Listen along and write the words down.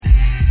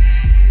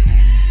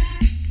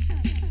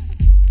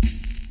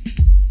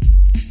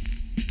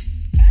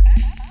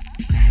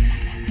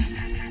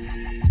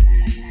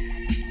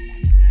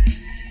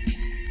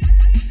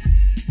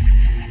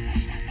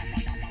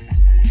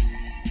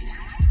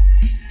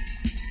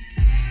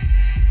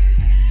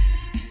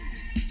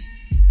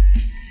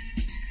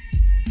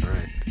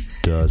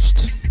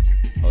dust.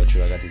 Oh,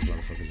 true. I got these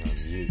motherfuckers on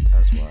mute.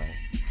 That's why.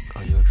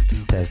 Oh, you look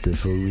stupid. Test it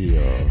for real.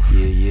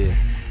 Yeah.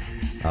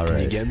 All Can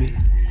right. you get me?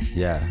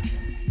 Yeah.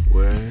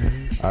 Where?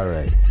 All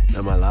right.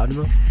 Am I loud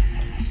enough?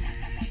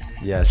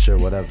 Yeah, sure.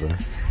 Whatever.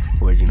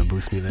 Where, you gonna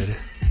boost me later?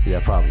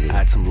 Yeah, probably.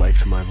 Add some life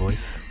to my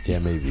voice? Yeah,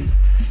 maybe.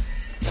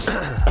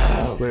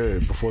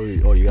 Wait, before we...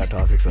 Oh, you got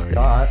topics already?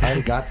 Oh, I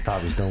already got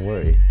topics. Don't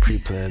worry.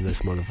 Pre-planned this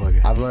motherfucker.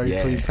 I've already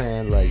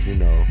pre-planned, like, you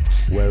know,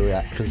 where we're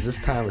at. Because this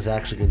time is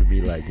actually going to be,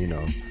 like, you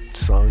know...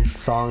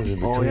 Songs in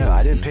between. Oh, yeah.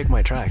 I didn't pick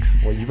my tracks.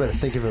 Well, you better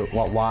think of it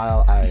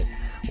while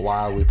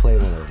we play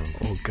one of them.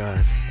 Oh, God.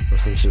 Or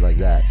some shit like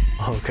that.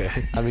 Okay.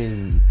 I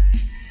mean,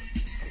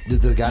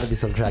 there's got to be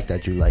some track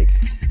that you like,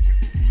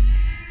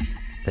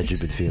 that you've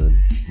been feeling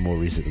more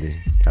recently,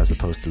 as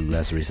opposed to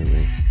less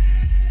recently.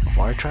 Of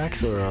our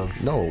tracks or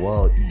of... No,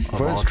 well,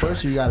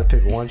 first you got to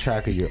pick one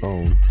track of your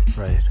own.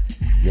 Right.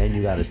 Then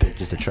you got to pick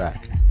just a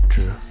track.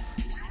 True.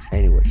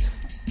 Anyways.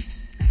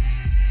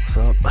 What's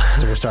up?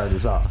 So we're starting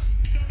this off.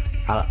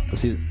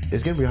 See,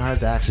 it's going to be hard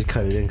to actually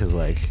cut it in because,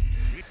 like,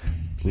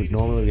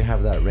 normally we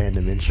have that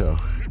random intro.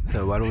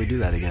 So why don't we do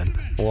that again?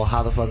 Well,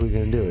 how the fuck are we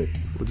going to do it?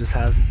 We'll just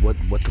have... What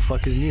the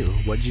fuck is new?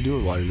 What did you do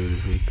in Waterloo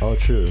this week? Oh,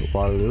 true.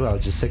 Waterloo, I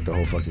was just sick the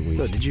whole fucking week.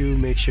 So did you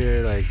make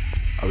sure, like...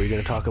 Are we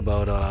going to talk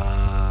about,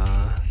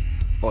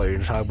 Oh, you're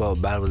going to talk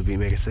about Battle with the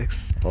Beatmaker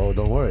 6? Oh,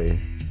 don't worry.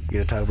 You're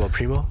going to talk about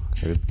Primo?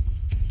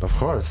 Of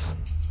course.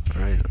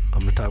 Alright, I'm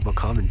going to talk about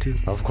Common too.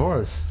 Of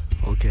course.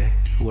 Okay.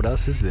 What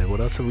else is there?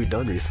 What else have we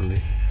done recently?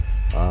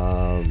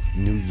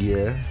 New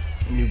Gear.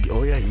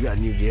 Oh yeah, you got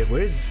New Gear.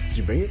 Where is... Did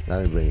you bring it? I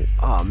didn't bring it.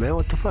 Oh man,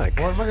 what the fuck?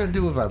 What am I gonna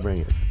do if I bring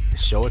it?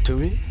 Show it to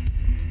me.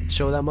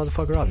 Show that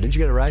motherfucker off. Didn't you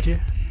get a ride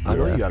here? I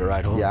know you got a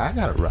ride home. Yeah, I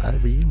got a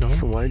ride, but you know.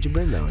 So why did you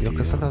bring that with you?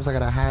 Because sometimes I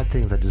gotta hide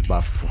things I just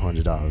bought for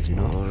 $400, you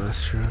know? Oh,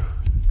 that's true.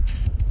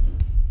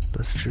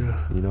 That's true.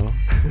 You know?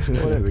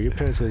 Whatever, your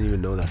parents wouldn't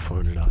even know that's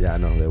 $400. Yeah, I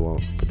know, they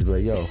won't. But they'll be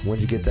like, yo,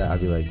 when'd you get that?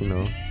 I'd be like, you know,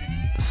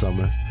 the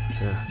summer.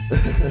 Yeah.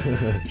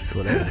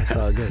 Whatever, it's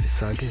all good.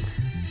 It's all good.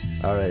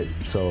 Alright,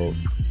 so...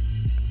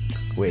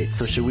 Wait,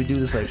 so should we do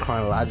this, like,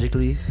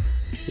 chronologically?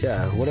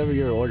 Yeah, whatever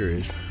your order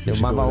is. Yeah,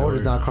 my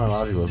order's not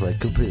chronological. It's, like,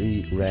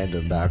 completely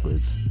random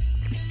backwards.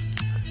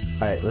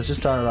 Alright, let's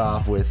just start it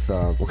off with,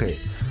 okay.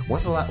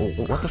 What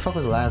the fuck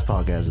was the last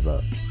podcast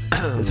about?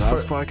 The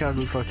last podcast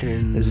was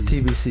fucking... It was a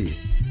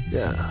TBC.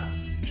 Yeah.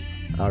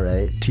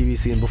 Alright.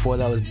 TBC, and before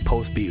that was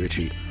post-beat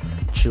retreat.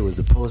 True, it was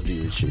the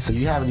post-beat retreat. So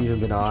you haven't even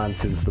been on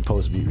since the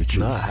post-beat retreat.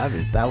 No, I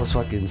haven't. That was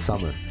fucking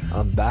summer.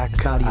 I'm back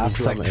It's not even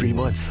after summer like 3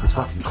 anymore. months. It's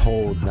fucking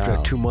cold now. After a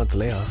 2-month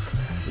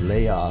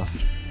layoff.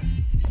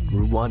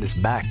 Route 1 is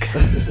back.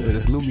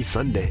 With a gloomy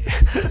Sunday.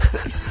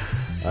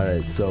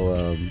 Alright, so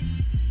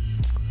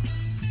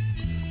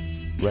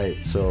right,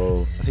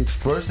 so I think the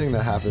first thing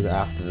that happened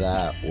after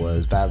that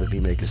was Battle of the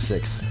Beatmaker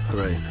 6.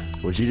 Right.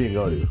 Which you didn't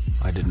go to.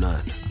 I did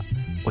not.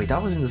 Wait,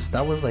 that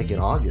was like in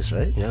August,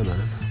 right? Yeah,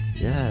 man.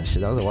 Yeah,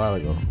 shit, that was a while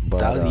ago.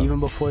 But that was even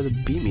before the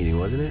beat meeting,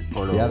 wasn't it?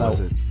 Or no, yeah, was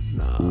it?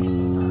 No, it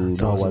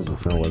wasn't. No,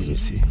 it wasn't.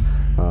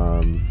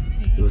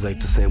 It was like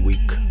the same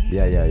week.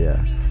 Yeah.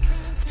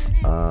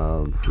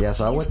 Yeah,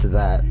 so I went to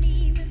that,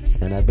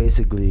 and I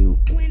basically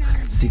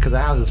because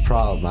I have this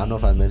problem. I don't know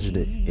if I mentioned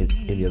it in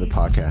the other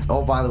podcast.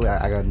 Oh, by the way,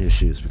 I got new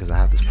shoes because I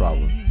have this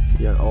problem.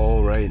 Yeah.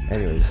 Oh, right.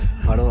 Anyways,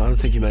 I don't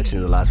think you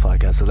mentioned it in the last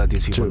podcast, so let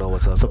these people know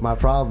what's up. So my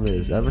problem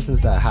is ever since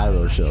that High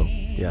Road show.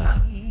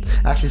 Yeah.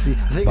 Actually, see,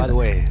 the thing by the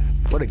way,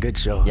 what a good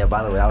show. Yeah.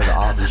 By the way, that was an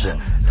awesome show.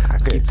 I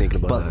keep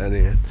thinking about that.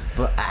 Anyway.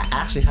 But I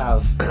actually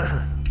have.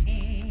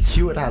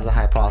 Hewitt has a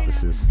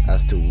hypothesis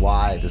as to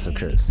why this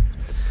occurs.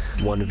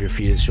 One of your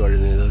feet is shorter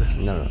than the other?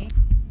 No.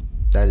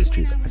 That is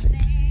true, I think.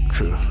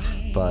 True.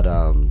 But,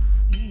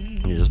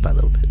 just by a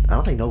little bit. I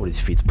don't think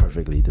nobody's feet's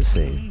perfectly the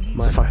same.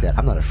 So fuck that.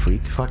 I'm not a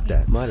freak. Fuck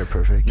that. Mine are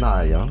perfect.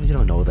 Nah, yo. You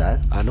don't know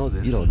that. I know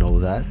this. You don't know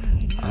that.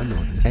 I know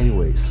this.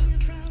 Anyways,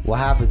 what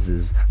happens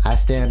is I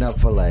stand up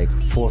for like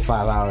 4 or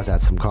 5 hours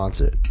at some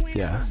concert.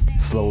 Yeah.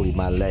 Slowly,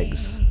 my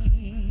legs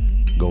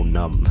go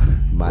numb.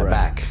 My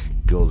back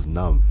goes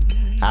numb.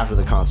 After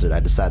the concert, I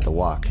decide to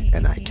walk,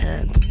 and I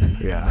can't.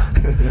 Yeah.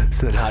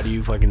 So then how do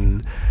you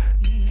prevent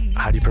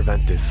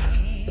this?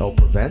 Oh,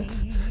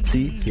 prevent?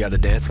 See? You gotta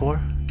dance more?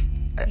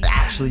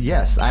 Actually,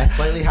 yes. I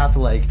slightly have to,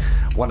 like,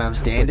 when I'm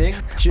standing.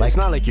 It's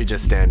not like you're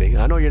just standing.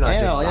 I know you're not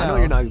I know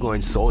you're not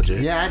going soldier.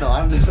 Yeah, I know.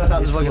 I'm just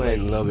fucking like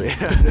a little bit.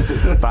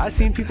 But I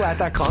seen people at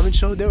that Common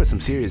show, there were some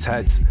serious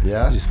heads.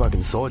 Yeah? Just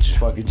fucking soldier.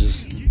 Fucking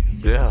just...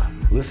 Yeah.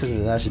 Listening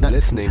to that shit.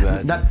 Listening to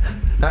that.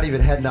 Not even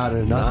head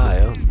nodding or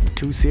nothing. Nah, yo.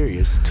 Too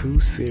serious.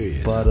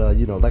 But,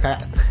 you know, like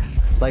at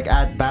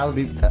Battle of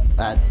the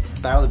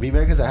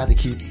Beatmakers, I had to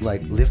keep,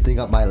 like, lifting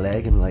up my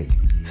leg and, like...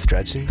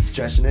 Stretching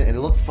it, and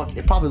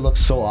it probably looked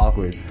so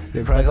awkward.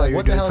 They probably like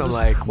what the hell is this?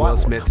 Like Will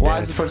Smith why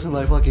is this person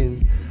like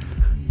fucking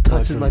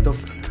touching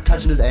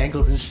his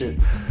ankles and shit,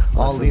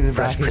 all leaning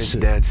Fresh back? Prince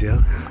dance,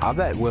 yo. I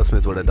bet Will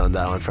Smith would have done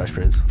that on Fresh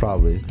Prince.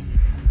 Probably.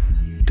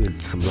 Doing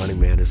some Running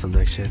Man or some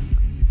next shit.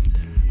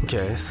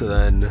 Okay, so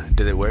then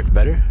did it work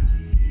better?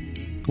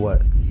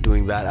 What?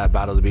 Doing that at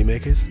Battle of the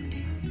Beatmakers?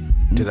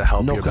 Did it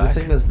help No, your because back?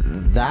 the thing is,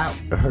 that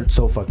hurt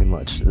so fucking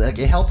much. Like,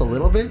 it helped a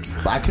little bit,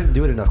 but I couldn't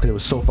do it enough because it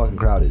was so fucking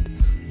crowded.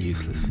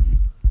 Useless.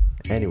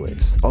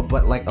 Anyways,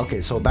 but like,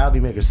 okay, so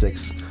Battle Beatmaker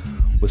 6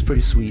 was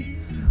pretty sweet.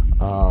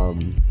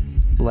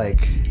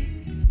 Like,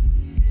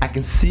 I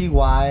can see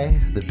why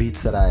the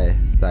beats that I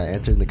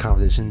entered in the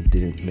competition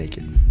didn't make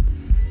it.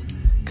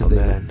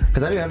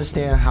 Because I didn't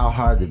understand how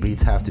hard the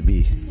beats have to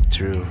be.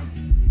 True.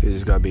 They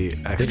just gotta be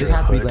extra. They just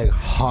have to be hood. like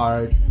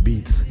hard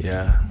beats.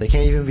 Yeah. They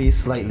can't even be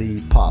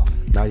slightly pop,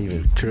 not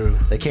even. True.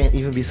 They can't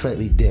even be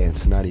slightly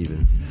dance, not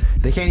even.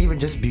 They can't even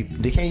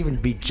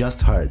be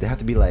just hard. They have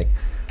to be like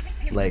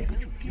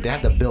they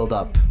have to build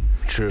up.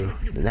 True.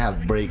 And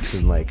have breaks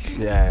and like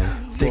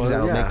things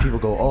that'll make people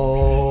go,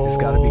 oh. It's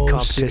gotta be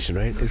competition,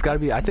 right? It's gotta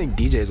be. I think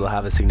DJs will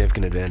have a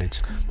significant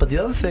advantage. But the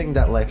other thing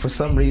that like for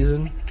some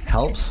reason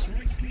helps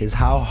is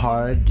how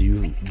hard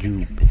you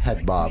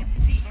head bob.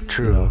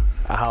 True. You know?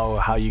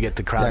 How you get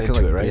the crowd into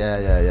like, it, right?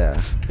 Yeah.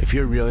 If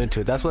you're real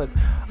into it, that's what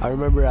I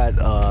remember at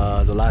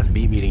the last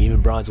beat meeting.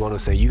 Even Bronze One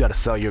was saying, you gotta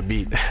sell your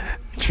beat.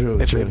 True.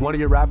 If one of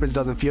your rappers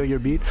doesn't feel your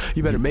beat,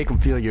 you better make them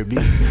feel your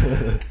beat.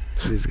 You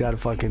just gotta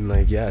fucking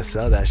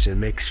sell that shit.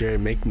 Make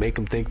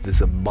them think this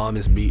is a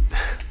bombest beat.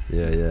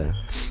 Yeah.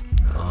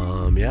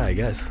 Yeah, I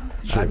guess.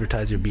 Sure.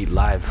 Advertise your beat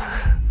live.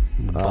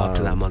 Bob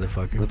to that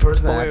motherfucker. The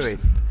person wait.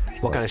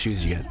 What kind of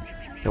shoes did you get?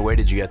 And where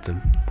did you get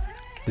them?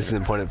 This is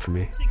important for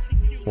me.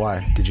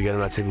 Why? Did you get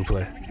them at S'il vous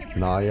plaît?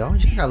 Nah, yo. You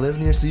think I live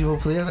near S'il vous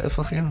plaît?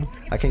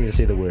 I can't even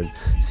say the word.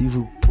 S'il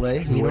vous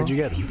plaît? Where'd you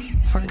get them?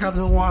 Fucking got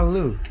them in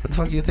Waterloo. Where the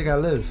fuck do you think I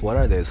live? What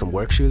are they? Some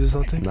work shoes or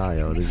something? Nah,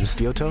 yo. They're just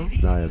steel toe?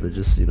 Nah, yo. They're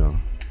just,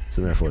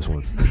 some Air Force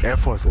Ones. Air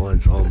Force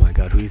Ones. Oh my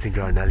god. Who do you think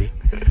you are, Nelly?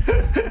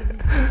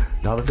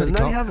 No, does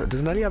Nelly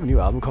have a new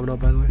album coming out,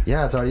 by the way?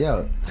 Yeah, it's already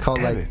out. It's called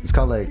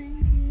like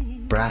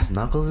Brass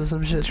Knuckles or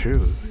some shit.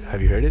 True.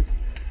 Have you heard it?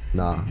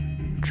 Nah.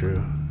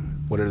 True.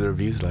 What are the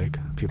reviews like?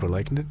 People are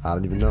liking it? I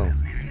don't even know.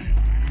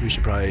 We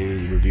should probably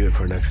review it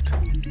for next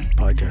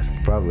podcast.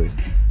 Probably.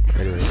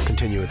 Anyway,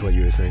 continue with what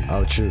you were saying.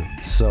 Oh, true.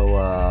 So,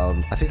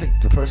 I think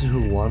the person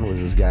who won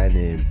was this guy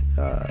named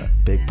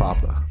Big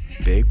Papa.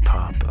 Big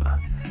Papa.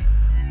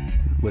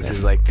 Was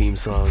his theme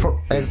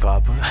song Big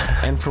Papa?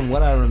 And from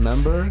what I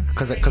remember,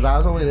 because I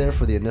was only there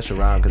for the initial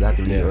round because I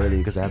had to leave early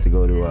because I had to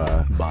go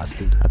to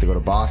Boston. I had to go to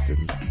Boston,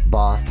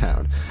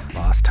 Bosstown.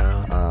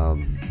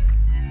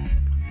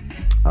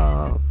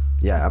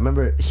 Yeah, I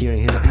remember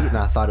hearing his beat and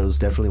I thought it was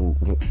definitely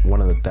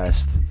one of the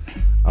best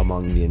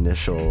among the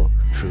initial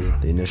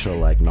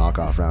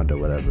knockoff round or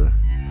whatever.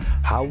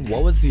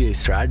 What was the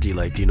strategy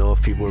like? Do you know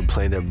if people were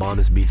playing their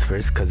bombest beats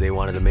first because they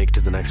wanted to make it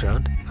to the next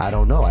round? I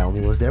don't know. I only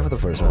was there for the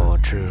first round. Oh,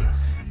 true.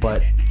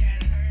 But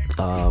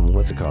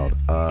what's it called?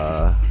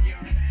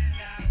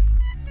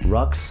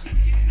 Rux,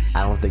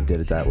 I don't think did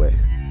it that way.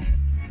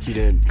 He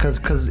didn't.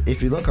 Cause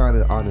if you look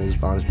on his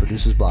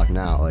producer's block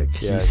now,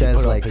 he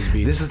says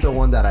this is the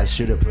one that I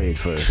should have played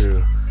first.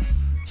 True.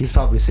 He's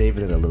probably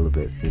saving it a little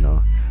bit,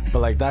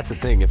 But that's the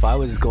thing. If I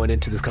was going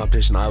into this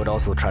competition, I would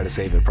also try to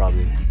save it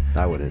probably.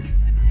 I wouldn't.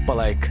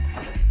 But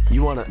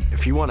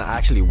if you wanna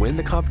actually win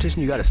the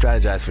competition, you gotta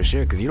strategize for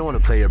sure. Cause you don't wanna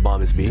play your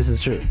bombest beat. This is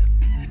true.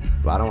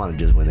 But I don't want to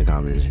just win the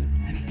competition.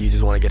 You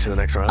just want to get to the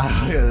next round? I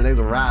don't get to the next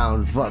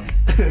round. Fuck.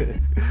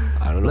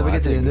 I don't know. Let me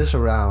get to the initial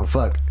round.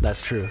 Fuck.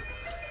 That's true.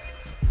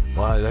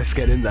 Well, let's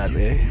get in that,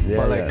 man.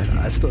 Yeah,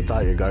 I still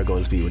thought your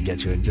Gargoyles beat would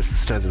get you in just the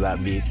strength of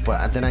that beat.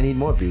 But then I need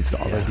more beats.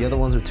 The other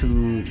ones are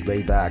too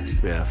laid back.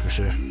 Yeah, for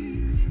sure.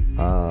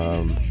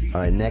 All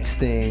right, next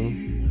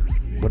thing.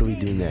 What do we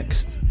do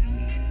next?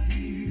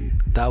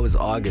 That was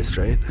August,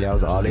 right? Yeah, it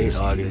was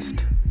August. Late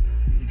August.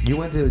 You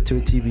went to a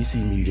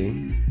TBC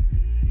meeting.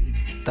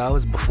 That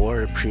was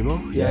before Primo?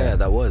 Yeah,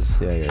 that was.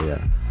 Yeah.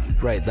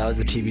 Right, that was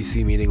the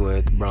TBC meeting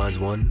with Bronze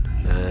One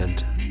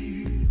and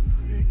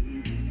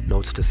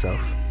Notes to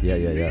Self. Yeah.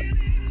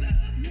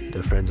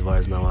 They're friends of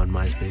ours now on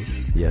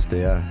MySpace. Yes,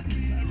 they are.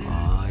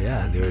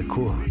 Yeah, they were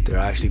cool. They're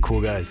actually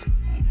cool guys.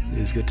 It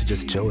was good to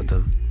just chill with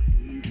them.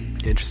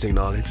 Interesting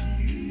knowledge,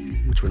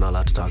 which we're not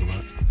allowed to talk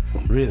about.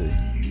 Really?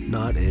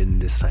 Not in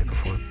this type of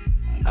form.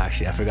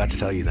 Actually, I forgot to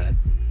tell you that.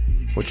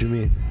 What you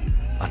mean?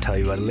 I'll tell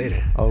you about it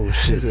later. Oh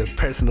shit! It's a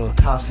personal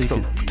top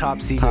secret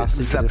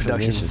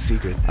production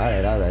secret. All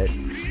right.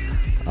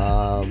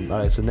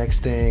 So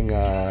next thing.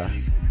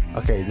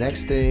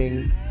 Next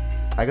thing.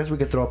 I guess we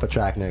could throw up a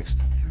track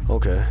next.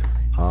 Okay.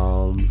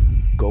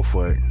 Go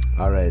for it.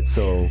 All right.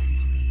 So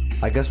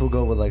I guess we'll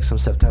go with some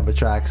September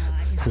tracks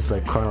since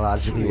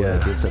chronologically we're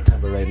in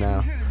September right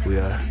now. We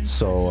are.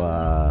 So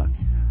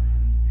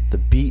the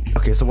beat.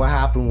 Okay. So what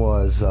happened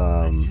was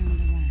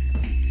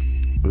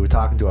we were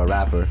talking to our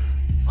rapper.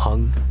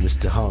 Hung.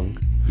 Mr. Hung.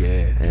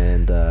 Yeah.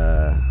 And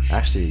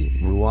actually,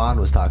 Ruan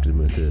was talking to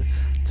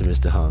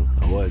Mr. Hung.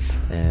 I was.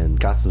 And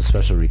got some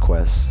special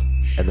requests.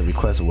 And the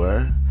requests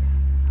were?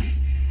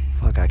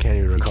 Fuck, I can't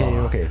even recall.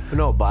 Okay.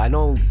 No, but I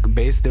know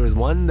there was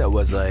one that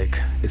was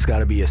it's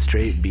gotta be a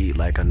straight beat,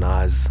 like a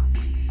Nas.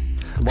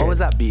 Okay. What was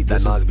that beat,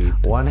 Nas beat?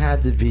 One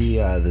had to be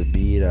the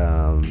beat,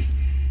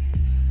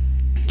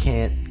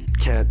 Can't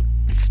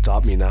Stop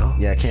Stop Me Now.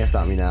 Yeah, Can't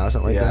Stop Me Now or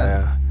something like that.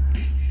 Yeah.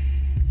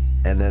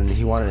 And then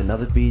he wanted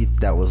another beat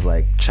that was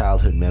like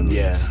childhood memories.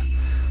 Yeah.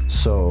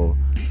 So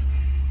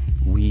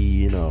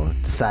we,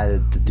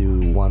 decided to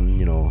do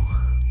one,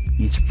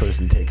 each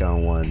person take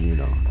on one,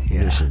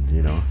 mission,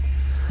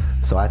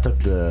 So I took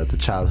the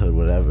childhood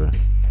whatever.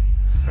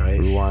 Right.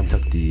 Ruwan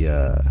took the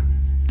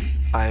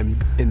I'm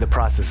in the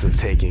process of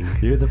taking.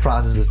 You're in the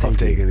process of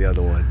taking the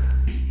other one.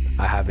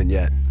 I haven't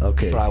yet.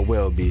 Okay. But I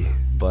will be.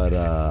 But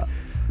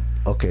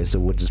okay, so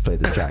we'll just play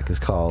this track. It's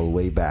called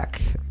Way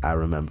Back, I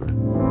Remember.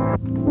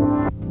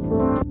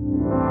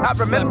 I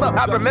remember.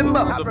 Way back. I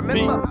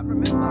remember.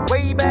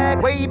 Way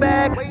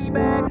back.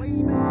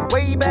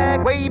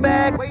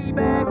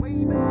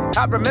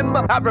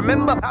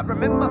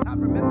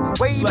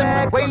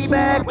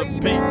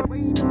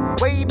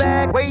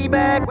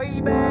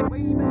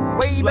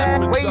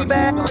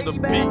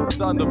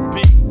 On the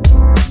beat.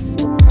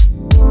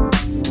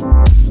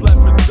 Slap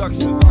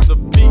Productions on the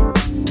beat.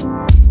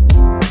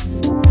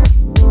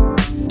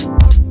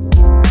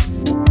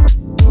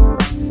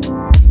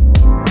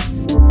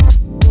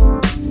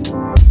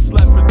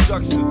 Slap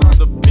Productions on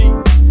the beat.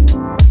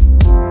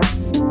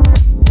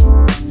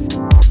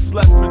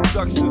 Slap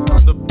Productions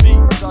on the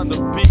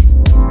beat.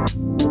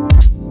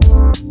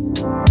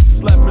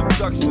 Slap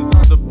Productions on the beat. Slap Productions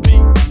on the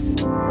beat.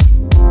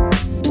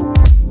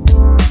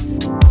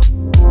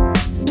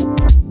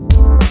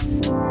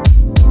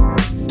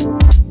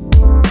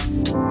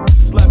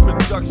 Slap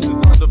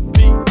Productions on the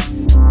beat.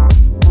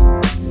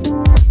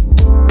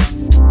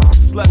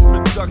 Slap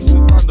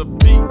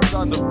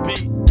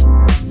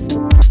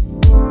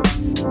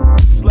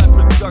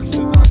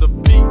Productions on the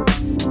beat.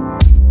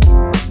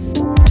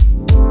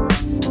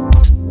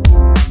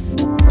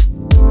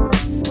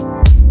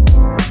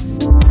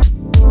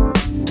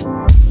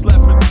 Slap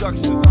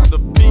Productions on the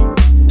beat.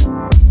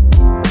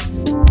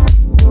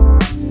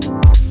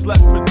 Slap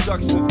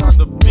Productions on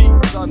the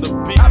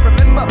beat. I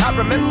remember.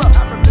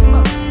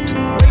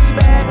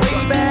 Way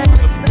back.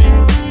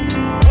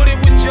 But it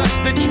was just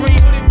a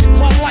dream.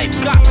 My life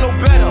got no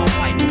better.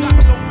 I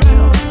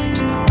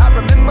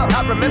remember.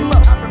 Way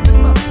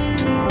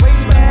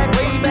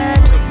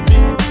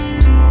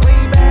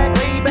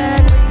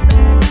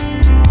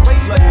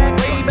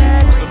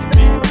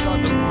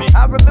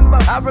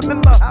back. I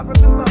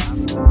remember.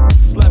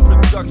 Slap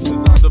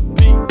Productions on the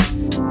beat.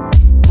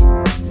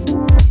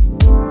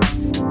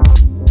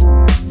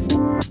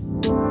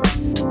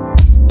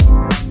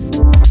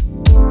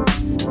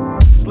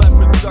 Slap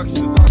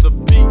Productions on the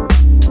beat.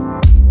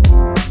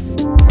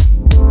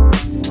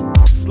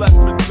 Slap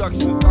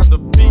Productions on the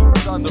beat.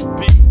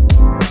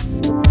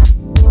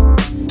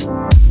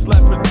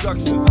 Slap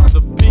Productions on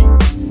the beat.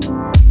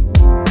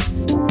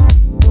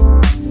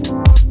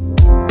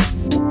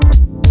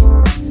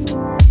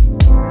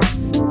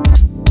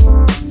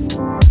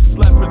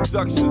 Slap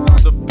Productions on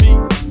the beat.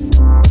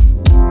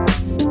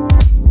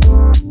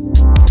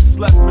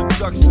 Slap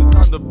Productions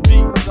on the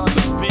beat.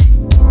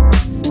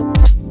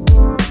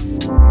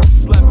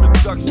 Slap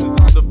Productions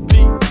on the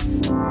beat.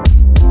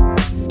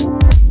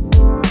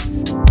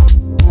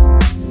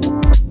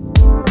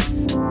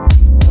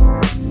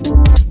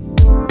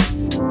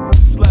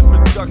 Slap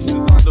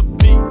Productions on the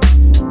beat.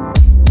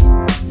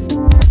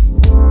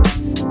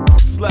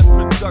 Slap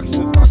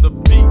Productions on the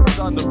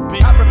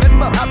beat. I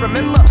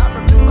remember.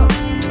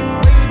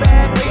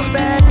 Way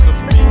back.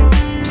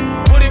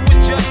 But it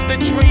was just a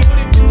dream.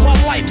 My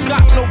life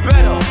got no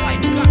better. I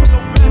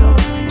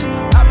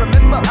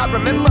remember.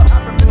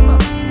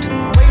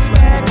 Way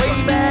back.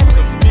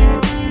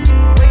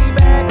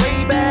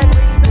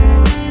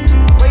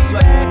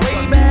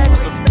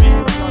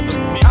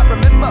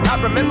 I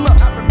remember.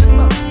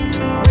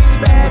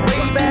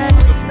 Way back.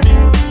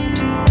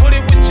 But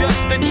it was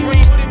just a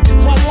dream.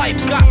 My life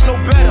got no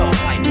better.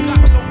 I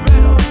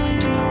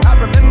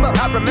remember.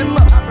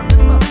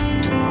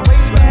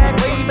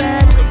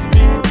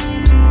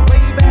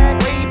 Way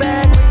back.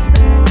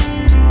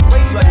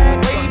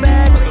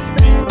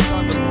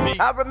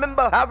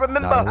 I remember.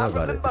 No, don't worry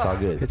about it. It's all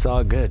good. It's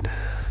all good.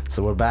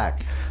 So we're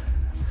back.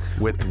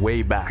 With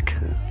Way Back.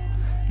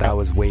 That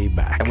was Way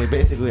Back. And we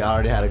basically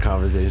already had a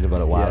conversation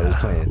about it while it was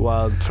playing.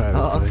 While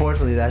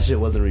Unfortunately, that shit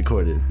wasn't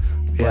recorded.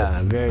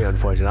 Yeah, very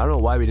unfortunate. I don't know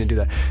why we didn't do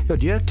that. Yo,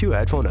 do you have 2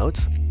 headphone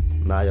outs?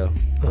 Nah, yo.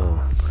 Oh.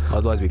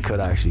 Otherwise, we could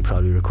actually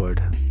probably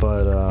record.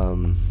 But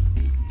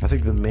I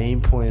think the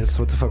main points.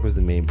 What the fuck was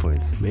the main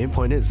points? Main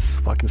point is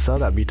fucking sell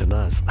that beat to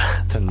Nas.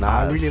 To Nas.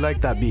 I really like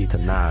that beat. To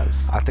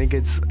Nas. I think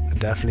it's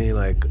definitely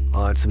like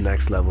on some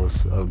next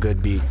levels of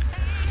good beat.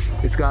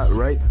 It's got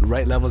right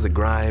levels of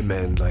grime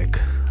and like,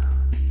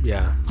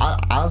 yeah.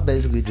 I was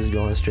basically just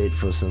going straight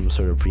for some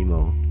sort of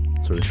primo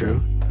sort of True.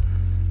 thing.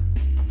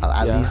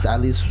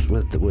 At least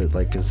with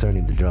like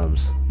concerning the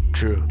drums.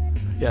 True.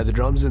 Yeah, the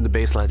drums and the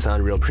bass line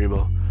sound real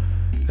primo.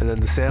 And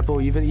then the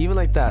sample, even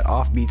like that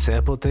offbeat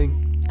sample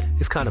thing,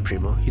 it's kind of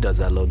primo. He does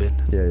that a little bit.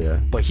 Yeah.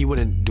 But he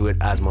wouldn't do it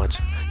as much.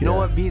 You know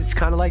what beat it's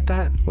kind of like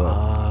that?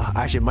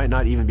 Actually, it might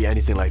not even be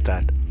anything like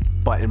that.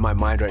 But in my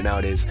mind right now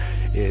it is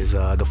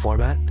the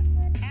format.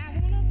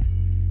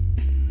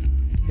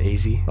 AZ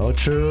easy. Oh,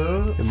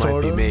 true. It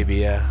might be, maybe,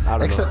 yeah. I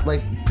don't Except know.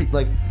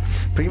 like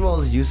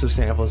Primo's use of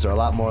samples are a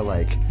lot more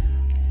like.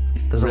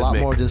 There's a lot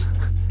Rhythmic. more just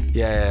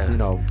Yeah, you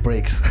know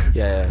breaks,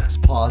 yeah,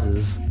 just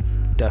pauses.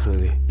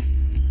 definitely.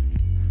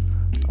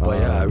 But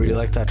yeah, I really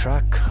like that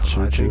track.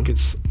 True, I think true.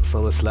 it's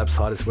some of Slap's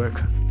hottest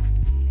work.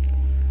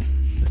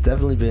 It's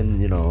definitely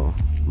been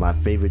my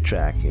favorite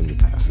track in the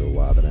past little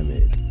while that I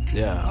made.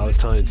 Yeah, I was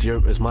telling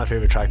you, it's my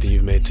favorite track that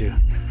you've made too.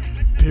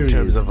 Period. In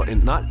terms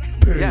of not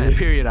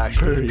period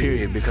actually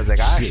period because like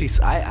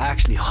I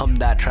actually hum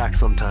that track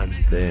sometimes.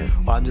 Damn.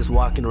 While I'm just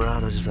walking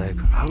around, I'm just like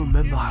I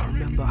remember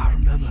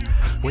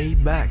way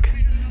back.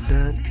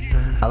 Dun,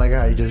 dun. I like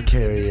how you just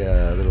carry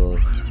a little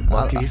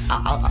Buckley's.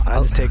 I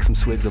just take some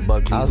swigs of I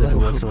Buckley's was every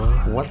once in a while.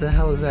 like, what the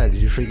hell is that?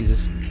 Did you freaking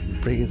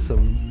just bring in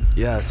some?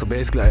 Yeah, so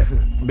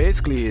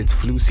basically it's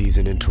flu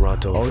season in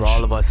Toronto Oh, for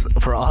all of us,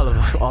 for all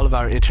of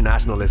our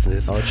international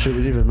listeners. Oh, true.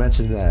 We didn't even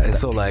mention that. And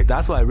so like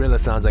that's why Rilla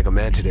sounds like a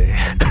man today.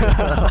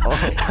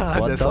 What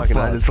I'm the fuck?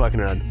 just fucking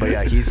around. But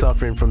yeah, he's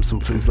suffering from some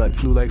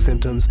flu-like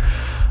symptoms.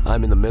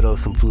 I'm in the middle of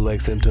some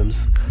flu-like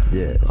symptoms.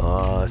 Yeah.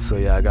 So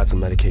yeah, I got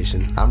some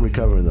medication. I'm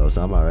recovering though,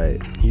 so I'm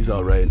alright. He's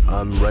all right.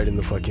 I'm right in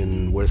the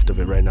fucking worst of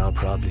it right now,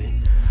 probably.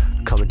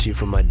 Coming to you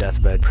from my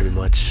deathbed, pretty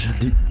much.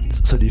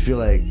 So do you feel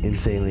like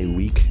insanely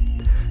weak?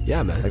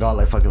 Yeah, man. Like all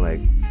like fucking like.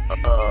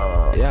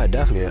 Yeah,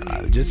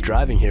 definitely. Just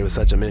driving here was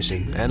such a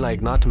mission, and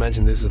like not to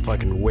mention this is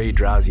fucking way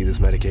drowsy. This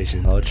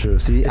medication. Oh, true.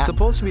 See, It's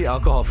supposed to be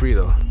alcohol free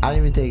though. I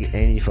didn't even take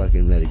any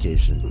fucking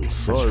medication.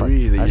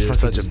 Sorry that you're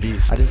such a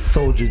beast. I just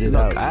soldiered it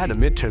Look, out. I had a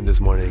midterm this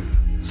morning,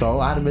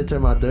 So I had a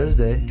midterm on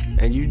Thursday.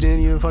 and you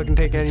didn't even fucking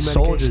take any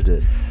medication. Soldiered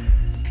it.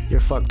 You're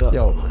fucked up.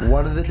 Yo,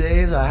 one of the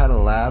days I had a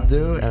lab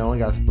due and I only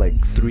got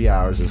like 3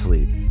 hours of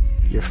sleep.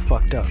 You're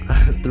fucked up.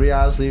 3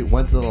 hours sleep,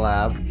 went to the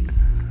lab,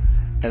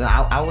 and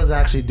I was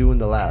actually doing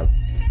the lab.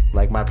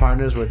 Like my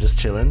partners were just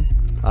chilling.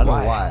 I don't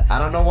know why. I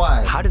don't know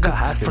why. How did that 'Cause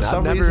happen? For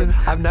some reason,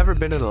 I've never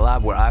been in a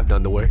lab where I've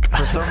done the work.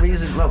 for some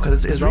reason, no, because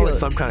it's There's real. always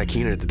some kind of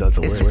keener that does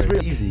the work. It's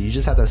real easy. You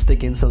just have to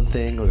stick in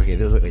something. Okay,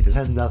 this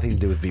has nothing to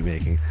do with beat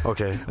making.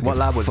 Okay. What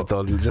lab was it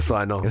though? Just so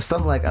I know. It's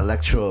some like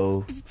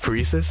electro.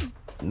 Phoresis?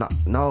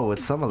 No,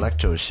 it's some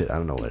electro shit. I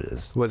don't know what it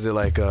is. Was it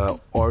like a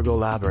orgo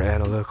lab or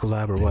analytical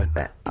lab or what?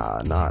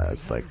 Nah,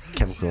 it's like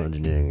chemical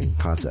engineering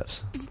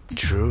concepts.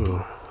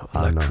 True.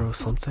 I don't know. Electro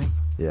something?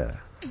 Yeah.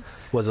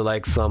 Was it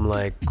like some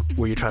like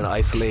were you trying to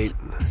isolate?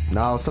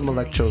 Now some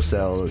electro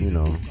cell,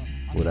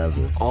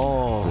 whatever.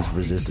 Oh,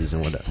 With resistors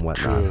and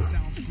whatnot.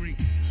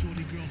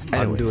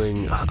 I'm doing.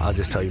 I'll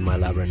just tell you my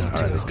lab right now. All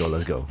right, too.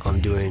 let's go. I'm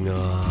doing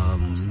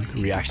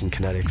reaction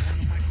kinetics.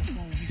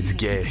 It's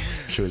gay.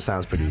 Sure, it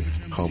sounds pretty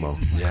homo.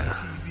 Yeah.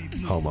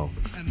 Homo.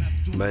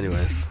 But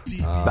anyways,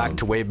 back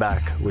to way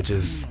back, which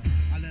is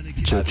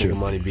I think a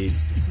money beat.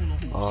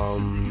 So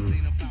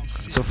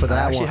for I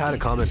that actually one, had a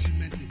comment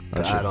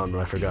to sure. add on, but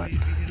I forgot.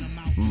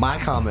 my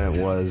comment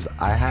was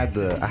I had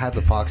the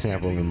POC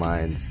sample in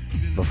mind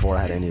before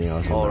I had anything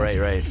else. in Oh, mind.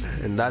 right,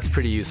 and that's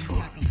pretty useful.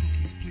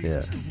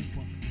 Yeah.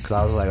 Because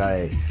I was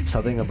like,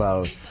 something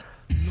about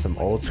some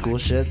old school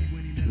shit,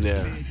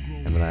 Yeah.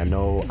 and then I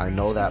know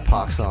that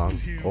POC song,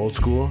 Old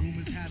School,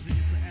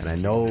 and I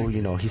know,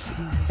 he's,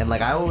 and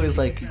like I always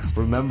like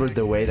remembered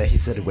the way that he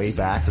said way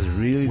back was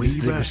really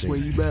distinguishing.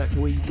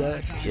 way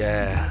back.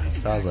 Yeah.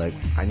 So I was like,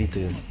 I need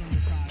to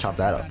chop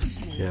that up.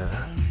 Yeah.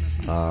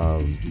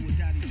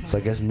 So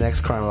I guess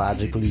next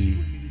chronologically,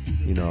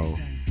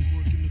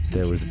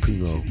 there was the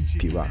Primo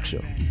Pete Rock show.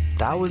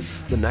 That was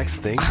the next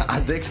thing. I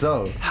think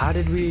so. How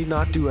did we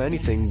not do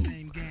anything?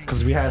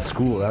 Because we had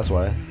school, that's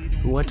why.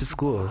 We went to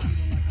school.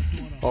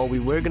 Oh, we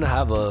were gonna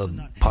have a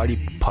party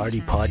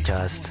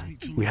podcast.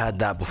 We had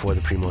that before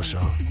the Primo show.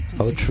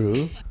 Oh, true.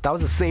 That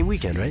was the same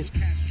weekend, right?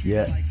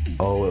 Yeah.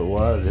 Oh, it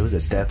was. It was a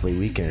deathly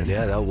weekend.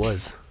 Yeah, that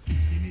was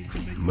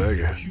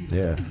murder.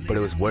 Yeah, But it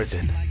was worth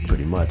it.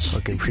 pretty much.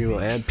 Fucking Primo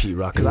and Pete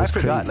Rock. Cause It I was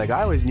forgot. crazy. Like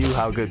I always knew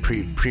how good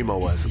Primo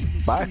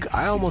was. But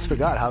I almost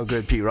forgot how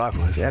good Pete Rock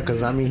was. Yeah,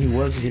 because I mean, he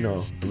was,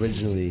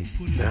 originally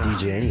a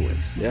DJ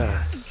anyways. Yeah,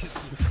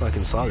 it's fucking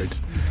solid.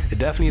 It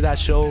definitely, that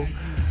show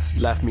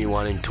left me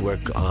wanting to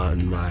work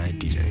on my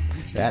DJ.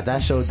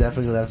 That show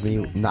definitely left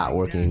me not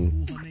wanting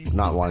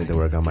to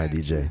work on my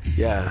DJ.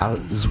 Yeah,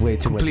 This is way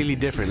too completely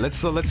different.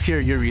 Let's hear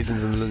your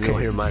reasons and then you'll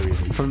hear my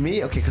reasons. much. For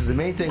me, okay, because the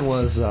main thing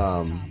was,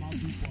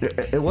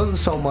 it wasn't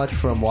so much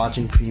from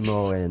watching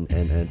Primo and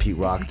Pete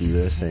Rock do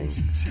their thing.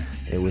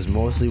 It was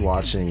mostly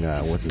watching,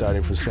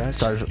 Starting from scratch?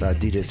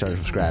 DJ starting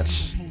from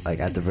scratch, like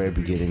at the very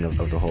beginning of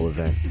the whole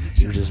event.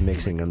 He was just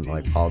mixing and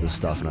like all this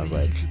stuff, and I was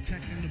like,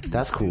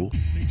 that's cool,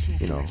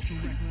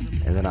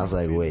 And then I was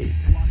like, wait,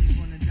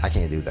 I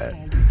can't do that.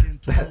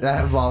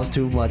 That involves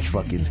too much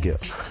fucking skill.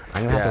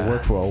 I'm gonna have to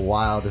work for a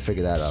while to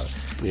figure that out.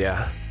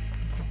 Yeah.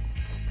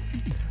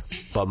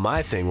 But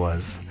my thing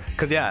was,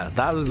 cause yeah,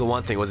 that was the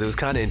one thing, was it was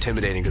kind of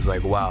intimidating, cause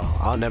like, wow,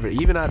 I'll never,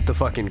 even at the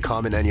fucking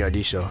Common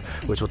NERD show,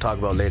 which we'll talk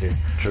about later.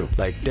 True.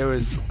 Like there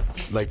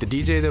was, like the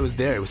DJ that was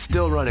there, it was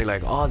still running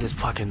like all this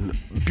fucking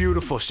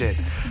beautiful shit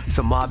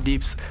some Mobb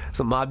Deep,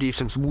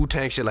 some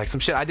Wu-Tang shit, like some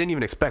shit I didn't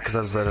even expect because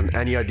I was at an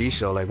NERD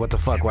show. Like, what the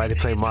fuck? Why are they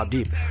playing Mobb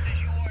Deep?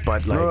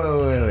 But like,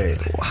 wait.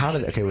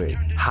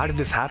 How did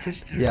this happen?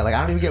 Yeah, like I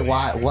don't even get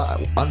why.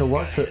 Under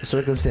what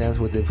circumstance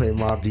would they play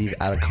Mobb Deep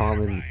at a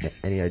common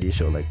NERD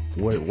show? Like,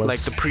 what's like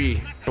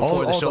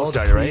before the show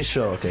started, right?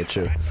 Show, okay,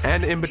 true.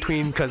 And in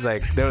between, cause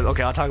like there was,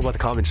 okay, I'll talk about the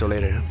common show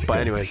later. But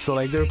anyway, so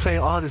like they were playing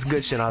all this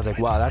good shit. And I was like,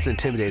 wow, that's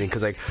intimidating.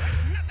 Cause like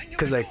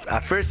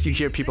at first you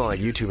hear people on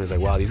like YouTube and it's like,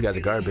 wow, these guys are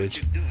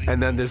garbage.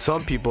 And then there's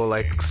some people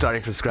like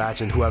starting from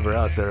scratch and whoever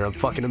else that are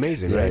fucking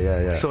amazing, right?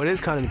 Yeah. So it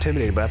is kind of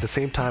intimidating. But at the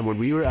same time, when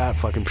we were at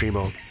fucking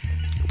Primo,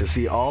 to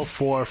see all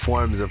 4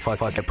 forms of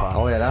fucking hip hop.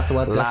 Oh yeah, that's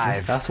one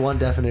live. That's one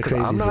definite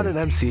crazy. I'm not an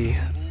MC.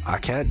 I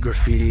can't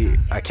graffiti.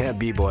 I can't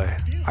b-boy.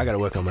 I gotta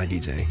work on my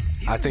DJing.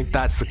 I think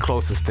that's the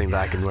closest thing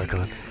that I can work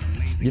on.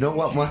 You know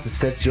what must have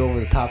set you over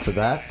the top for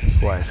that?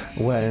 What?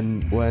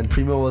 When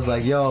Primo was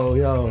like, yo.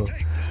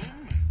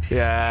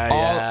 Yeah.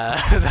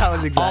 That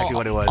was exactly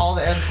what it was. All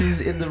the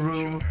MCs in the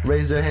room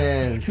raise their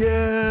hands.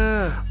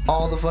 Yeah.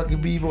 All the fucking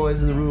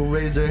B-boys in the room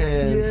raise their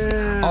hands.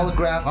 Yeah. All the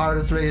graph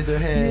artists raise their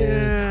hands.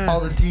 Yeah.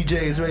 All the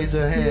DJs raise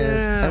their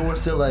hands. Yeah. And we're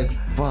still like,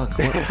 fuck,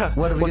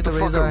 when do we What get to the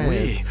raise fuck our are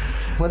hands?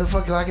 When the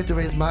fuck do I get to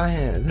raise my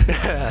hand?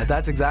 Yeah,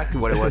 that's exactly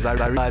what it was. I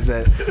realized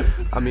that,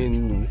 I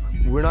mean,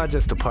 we're not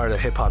just a part of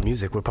hip-hop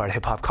music. We're part of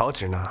hip-hop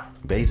culture now.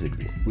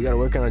 Basically. We gotta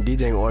work on our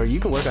DJing, or you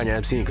can work on your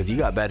MCing because you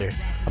got better.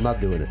 I'm not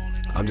doing it.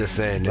 I'm just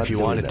saying, if you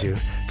wanted to.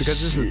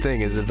 Because this is the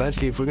thing, is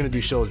eventually if we're gonna do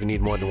shows, we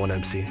need more than one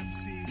MC.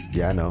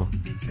 Yeah, I know.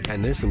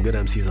 And there's some good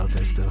MCs out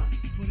there still.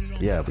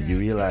 Yeah, but you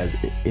realize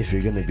if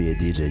you're gonna be a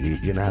DJ,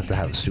 you're gonna have to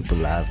have a super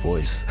loud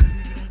voice.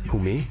 Who,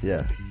 me?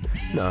 Yeah.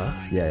 Nah.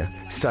 Yeah.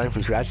 Starting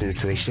from scratch and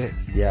it's say shit.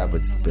 Yeah,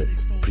 but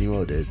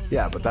Primo did.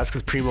 Yeah, but that's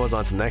because Primo's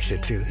on some next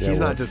shit too. Yeah, He's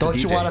not just don't a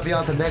DJ. you want to be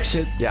on some next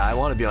shit? Yeah, I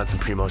want to be on some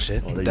Primo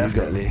shit. Oh, there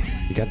Definitely. You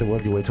go. You got to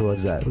work your way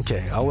towards that.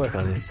 Okay, I'll work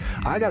on it.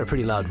 I got a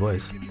pretty loud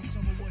voice.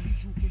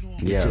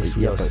 Yeah,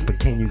 but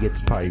can you get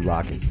the party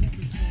rocking?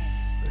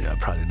 Yeah,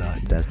 probably not.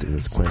 That's the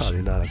question.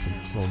 Probably not at the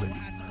moment.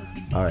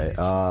 All right.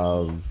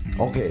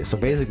 Okay, so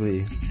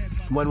basically,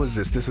 when was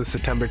this? This was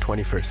September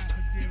 21st.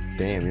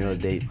 Damn, you know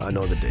the date. I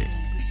know the date.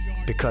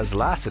 Because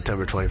last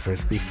September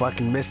 21st, we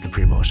fucking missed the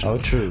Primo show. Oh,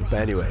 true.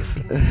 But anyways.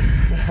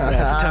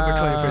 Yeah, September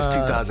 21st,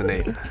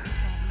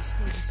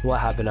 2008. What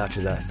happened after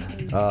that?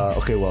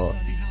 Okay, well,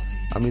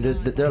 I mean,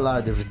 there are a lot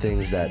of different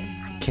things that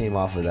came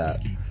off of that.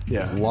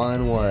 Yeah.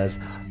 One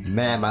was,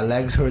 man, my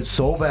legs hurt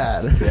so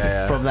bad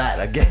from that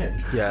again.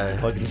 Yeah.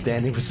 Fucking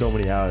standing for so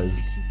many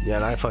hours. Yeah,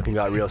 and I fucking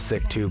got real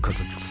sick too because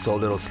of so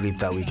little sleep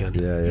that weekend.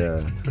 Yeah.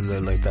 And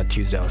then like that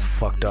Tuesday I was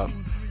fucked up.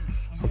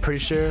 I'm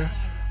pretty sure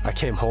I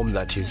came home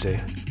that Tuesday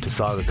to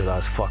Saga because I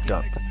was fucked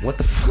up. What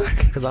the fuck?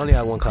 Because I only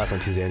had one class on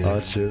Tuesday anyway. Oh,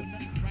 that's true.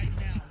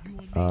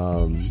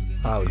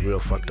 I was real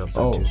fucked up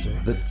on Tuesday.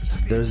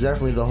 There's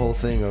definitely the whole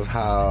thing of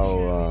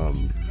how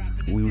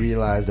we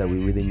realized that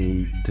we really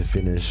need to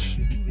finish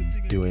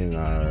doing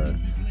our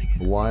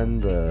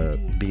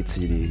the beat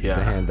CD, the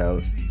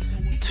handout,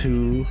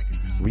 2,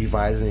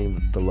 revising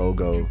the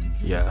logo,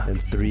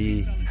 and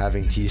 3,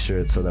 having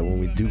t-shirts so that when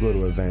we do go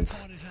to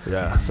events,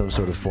 some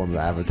sort of form of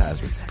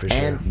advertisement for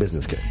sure. And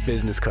business cards.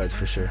 Business cards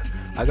for sure.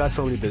 I got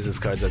so many business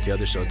cards at the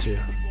other show too.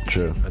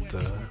 True.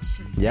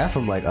 Yeah,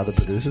 from like other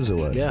producers or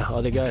what? Yeah,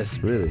 other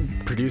guys. Really?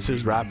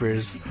 Producers,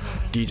 rappers,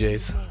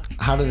 DJs.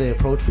 How do they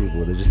approach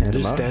people? They just hand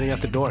them out? Just standing at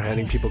the door,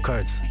 handing people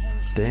cards.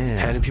 Damn.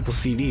 Handing people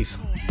CDs.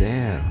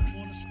 Damn.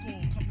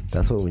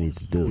 That's what we need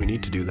to do. We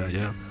need to do that,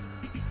 yeah.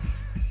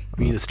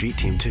 We need a street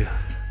team too.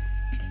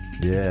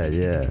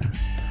 Yeah.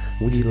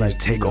 We need like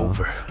take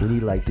over. We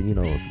need like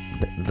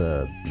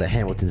the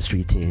Hamilton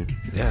Street team.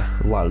 Yeah.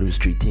 Waterloo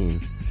Street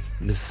team.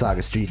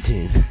 Mississauga Street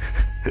team.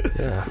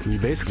 Yeah, we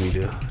basically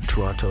do.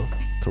 Toronto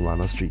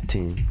Street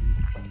team.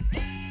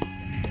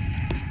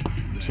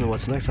 So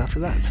what's next after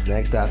that?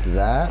 Next after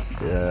that,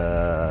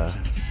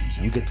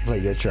 you get to play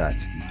your track.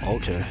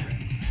 Okay.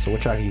 So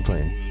what track are you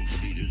playing?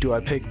 Do I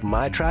pick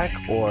my track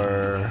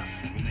or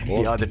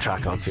the other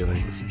track I'm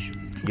feeling?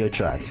 Your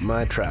track.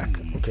 My track.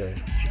 Okay.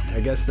 I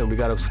guess then we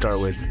gotta start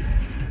with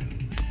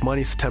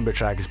Money September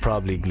track is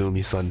probably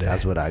Gloomy Sunday.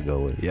 That's what I go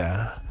with.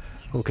 Yeah.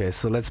 Okay,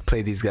 so let's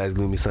play these guys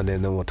Gloomy Sunday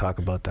and then we'll talk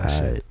about that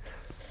shit. Right.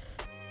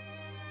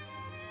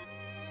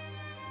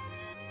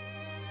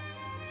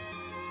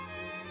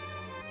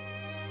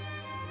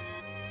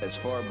 As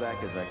far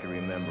back as I can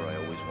remember, I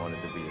always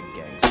wanted to be a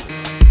gangster.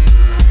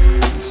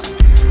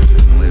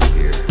 Live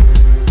here.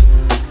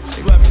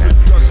 Slap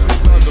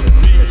productions on the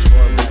beat. As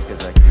far back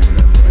as I can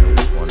remember, I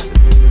always wanted to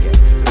be a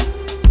gangster.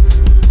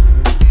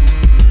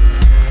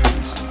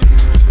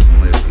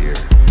 Live here.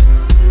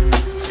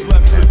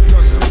 Slap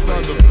productions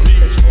on the beat.